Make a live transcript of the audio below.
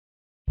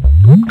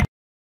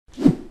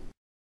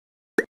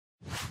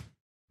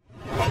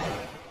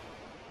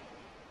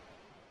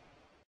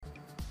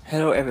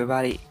Hello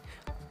everybody,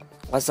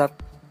 what's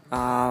up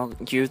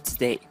you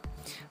today?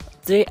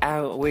 Today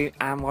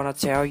I'm gonna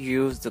tell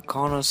you the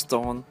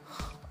cornerstone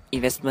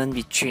investment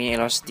between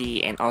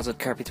Eloncity and other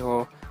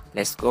capital.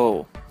 Let's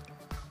go.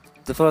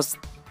 The first,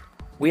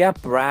 we are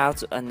proud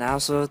to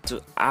announce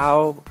to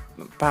our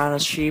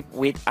partnership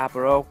with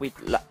Apple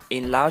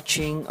in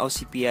launching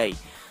OCPA,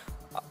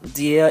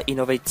 their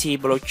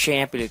innovative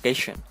blockchain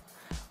application.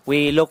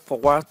 We look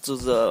forward to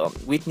the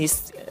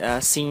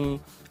witnessing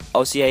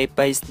OCA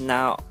based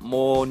now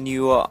more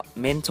new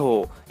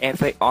mental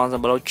effect on the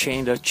blockchain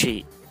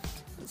industry.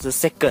 The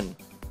second,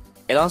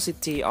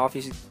 Eloncity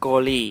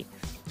officially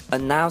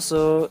announced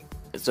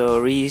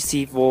the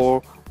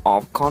receival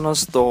of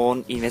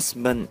cornerstone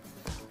investment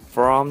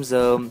from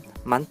the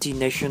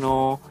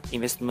multinational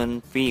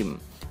investment firm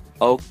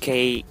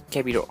OK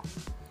Capital.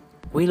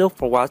 We look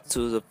forward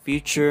to the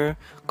future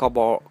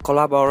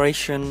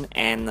collaboration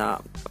and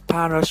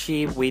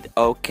partnership with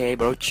OK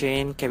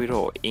Blockchain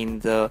Capital in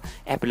the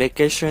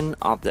application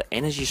of the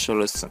energy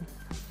solution.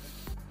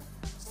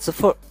 The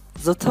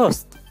third,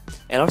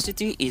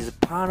 Eloncity is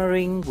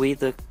partnering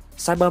with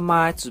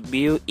CyberMind to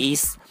build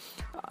its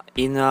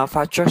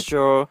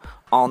infrastructure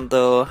on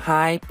the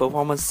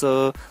high-performance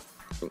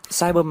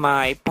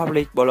CyberMind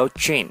public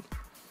blockchain.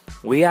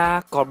 We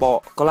are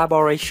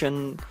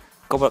collaborating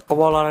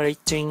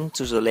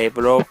to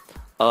develop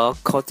a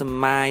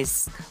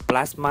customized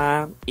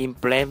plasma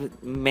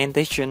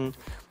implementation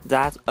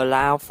that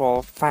allow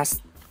for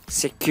fast,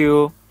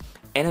 secure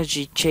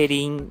energy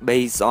trading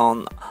based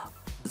on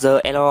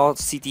the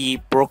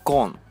Eloncity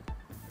protocol.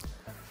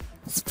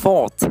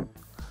 Fourth,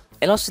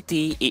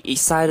 Eloncity is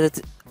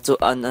excited to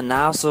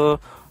announce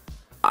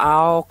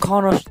our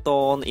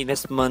cornerstone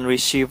investment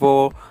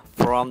receivable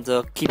from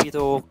the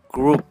Capital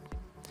Group,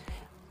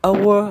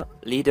 our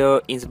leader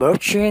in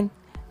blockchain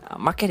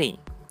marketing.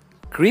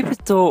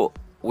 Crypto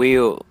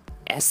will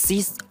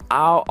assist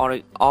our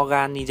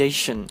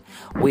organization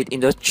with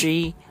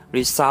industry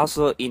resource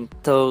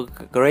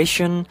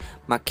integration,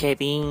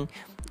 marketing,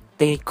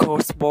 technical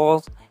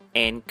support,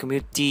 and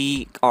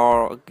community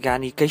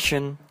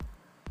organization.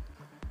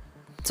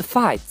 The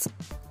fifth,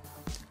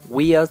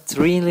 we are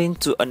thrilled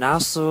to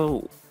announce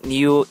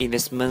new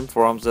investment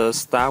from the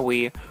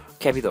Starware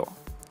Capital.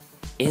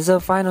 It's a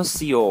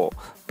financial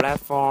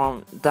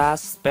platform that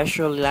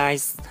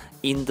specializes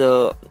in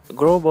the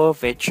global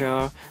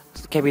venture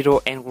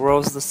capital and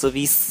growth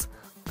service,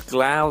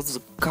 cloud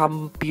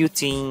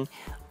computing,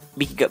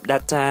 big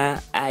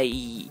data,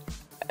 i.e.,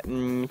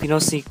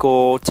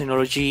 financial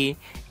technology,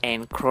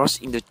 and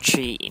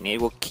cross-industry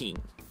networking.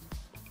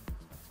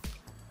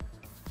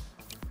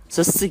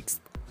 The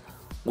sixth,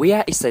 we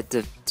are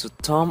excited to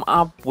team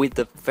up with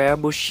the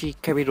Fairbush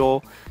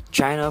Capital,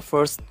 China's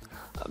first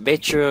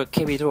venture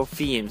capital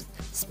firm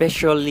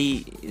specializing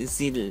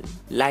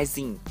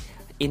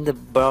in the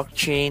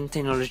blockchain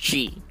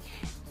technology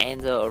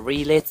and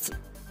related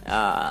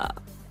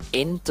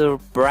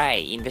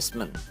enterprise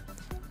investment.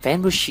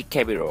 Fairbush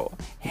Capital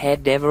has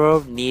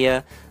developed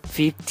near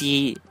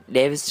 50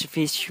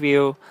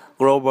 diversified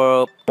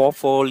global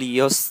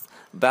portfolios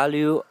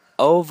valued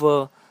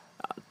over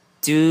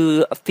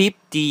to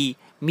 $50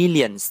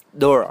 million.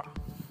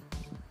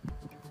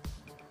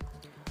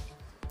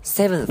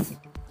 Seventh,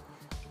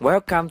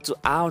 welcome to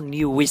our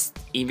newest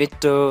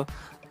investor,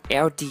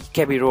 LT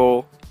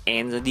Capital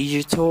and the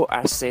Digital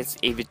Assets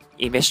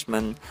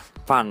Investment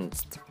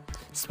Funds,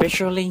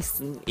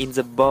 specializing in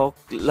the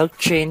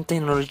blockchain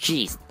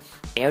technologies.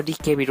 LT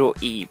Capital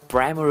is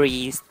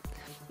primarily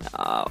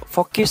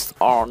focused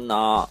on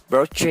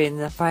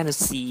blockchain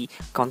finance,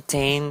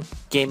 content,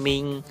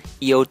 gaming,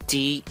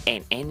 IoT,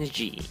 and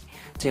energy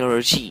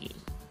technology.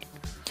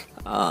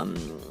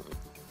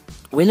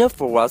 We look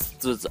forward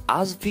to the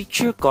other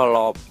future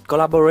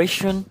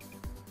collaboration.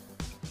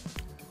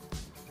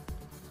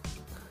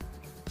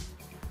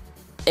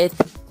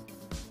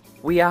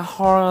 We are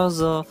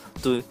honored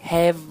to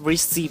have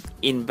received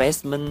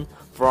investment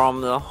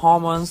from the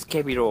Hormones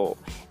Capital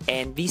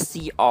and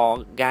VC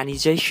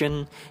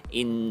organization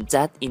in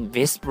that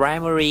invest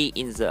primarily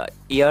in the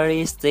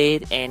early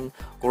stage and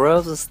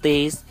growth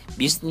stage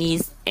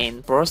business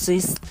and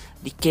process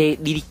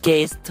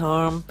dedicated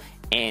term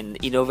and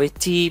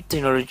innovative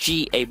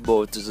technology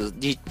able to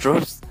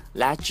disrupt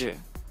larger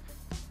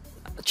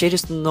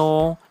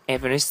traditional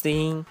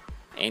investing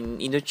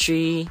and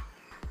industry.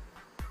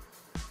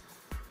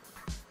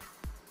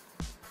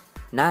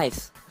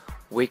 Ninth,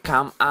 we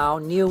come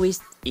our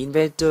newest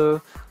investor,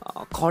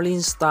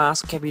 cornerstone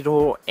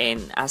Capital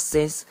and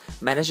Asset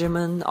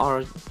Management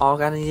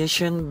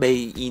organization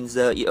based in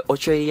the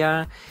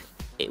Australia.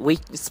 We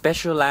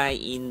specialize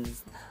in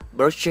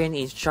blockchain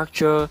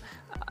infrastructure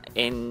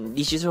and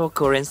digital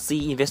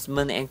currency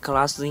investment and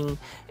closing.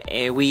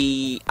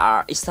 We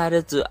are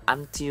excited to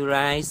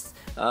utilize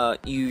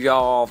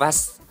your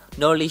vast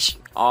knowledge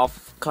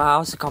of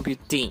cloud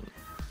computing.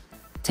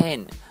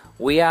 10.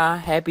 We are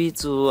happy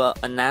to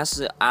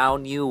announce our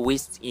new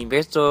with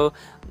investor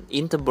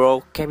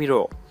Interbroke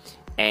Capital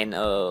and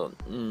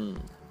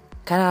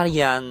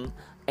Canadian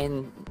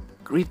and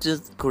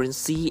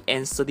cryptocurrency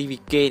and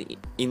certificate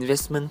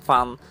investment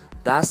fund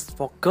that's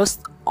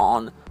focused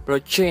on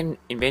blockchain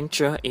and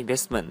venture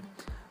investment,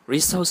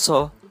 resource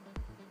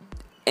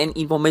and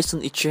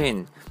information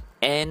exchange,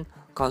 and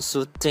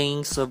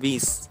consulting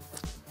service.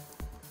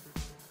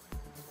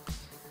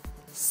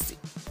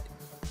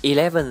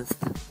 11th,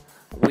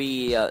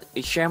 we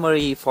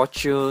extremely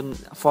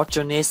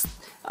fortunate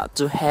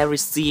to have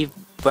received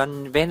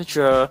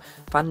venture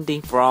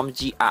funding from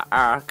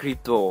GRR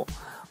Crypto.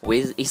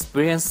 With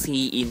experience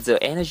in the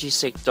energy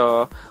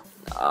sector,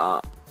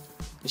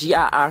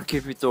 GRR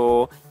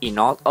Crypto is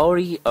not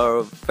only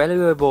a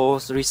valuable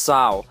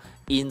resource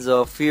in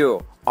the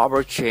field of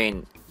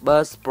blockchain,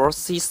 but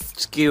possesses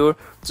skill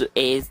to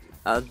aid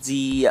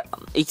the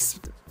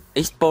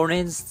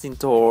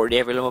exponential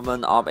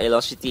development of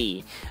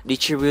Eloncity,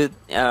 distribute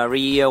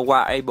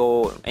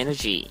renewable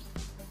energy.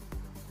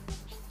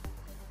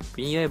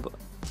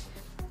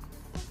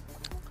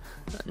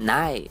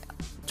 9.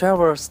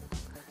 Travelers.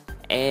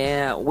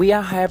 We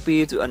are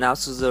happy to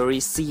announce the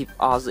receipt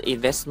of the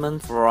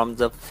investment from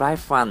the Fly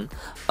Fund,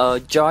 a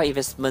joint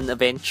investment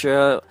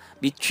venture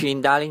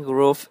between Darling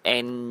Group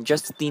and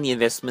Justin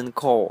Investment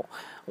Co.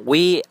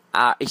 We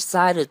are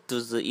excited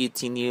to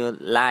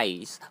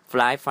utilize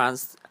Fly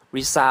Fund's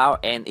result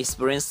and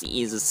experience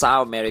in the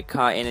South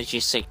America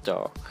energy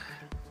sector.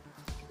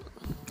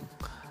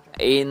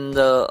 In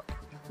the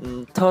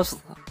third,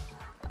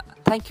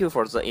 thank you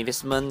for the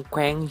investment,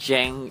 Quang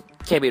Zhang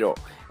Capital,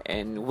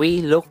 and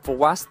we look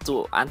forward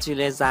to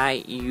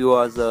utilizing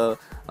your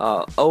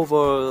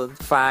over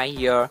 5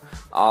 years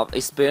of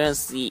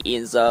experience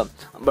in the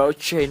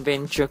blockchain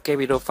venture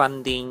capital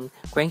funding.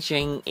 Quang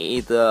Zhang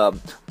is the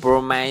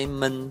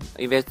prominent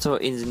investor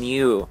in the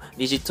new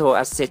digital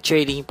asset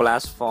trading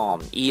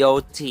platform,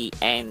 EOT,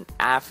 and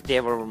app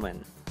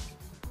development.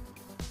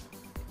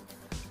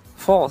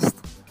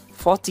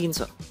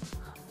 14th,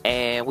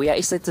 and we are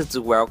excited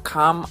to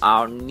welcome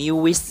our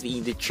newest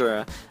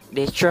investor,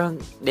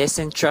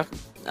 Decentralizes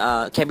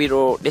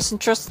Capital.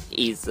 Decentralizes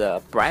is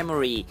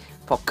primarily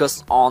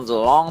focused on the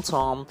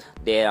long-term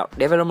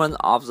development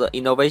of the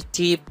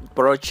innovative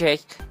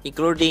project,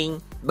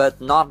 including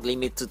but not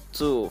limited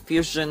to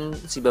fusion,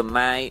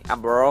 cybermind,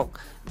 abroad,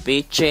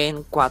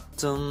 blockchain,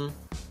 quantum.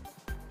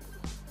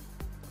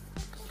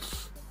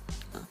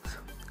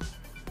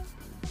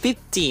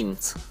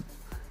 15th,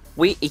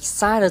 we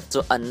excited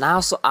to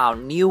announce our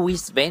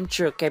newest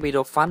venture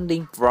capital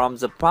funding from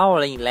the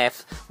Powering Lab,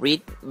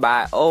 read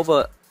by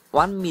over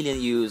 1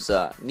 million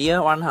users.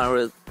 Near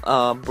 100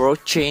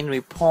 blockchain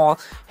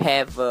reports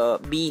have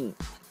been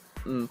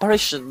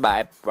published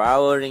by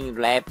Powering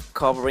Lab,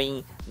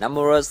 covering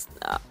numerous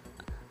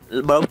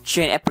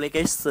blockchain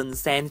applications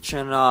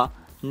centered on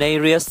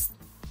areas.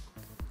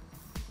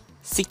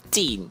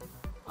 16.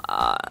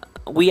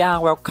 We are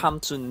welcome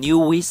to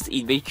newest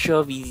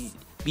investor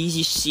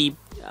BGC.pe.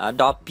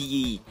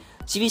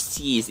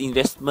 GVC's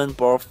investment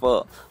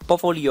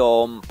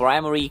portfolio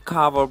primarily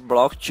cover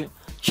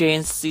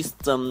blockchain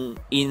system,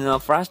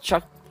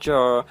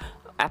 infrastructure,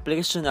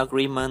 application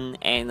agreement,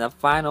 and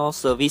final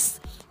service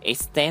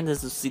extended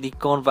to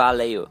Silicon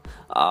Valley,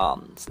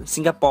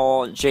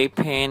 Singapore,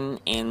 Japan,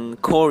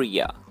 and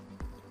Korea.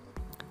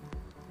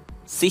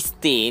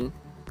 17.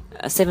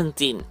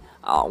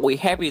 We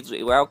happy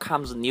to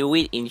welcome the new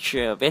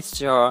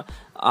investor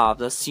of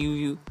the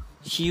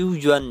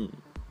Xuyuan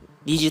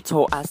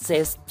Digital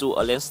Assets to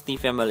Eloncity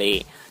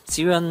family.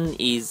 Xuyuan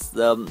is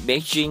the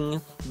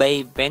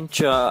Beijing-based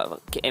venture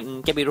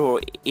capital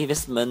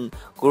investment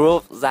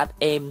group that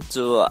aims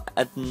to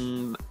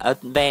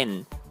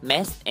advance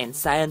math and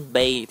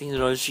science-based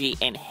technology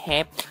and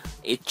help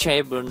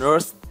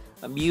entrepreneurs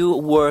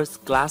build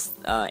world-class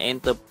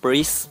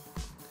enterprise.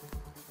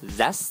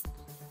 That's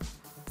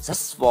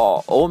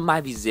for all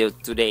my videos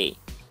today.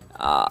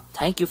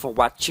 Thank you for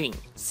watching.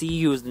 See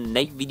you in the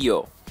next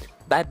video.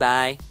 Bye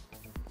bye.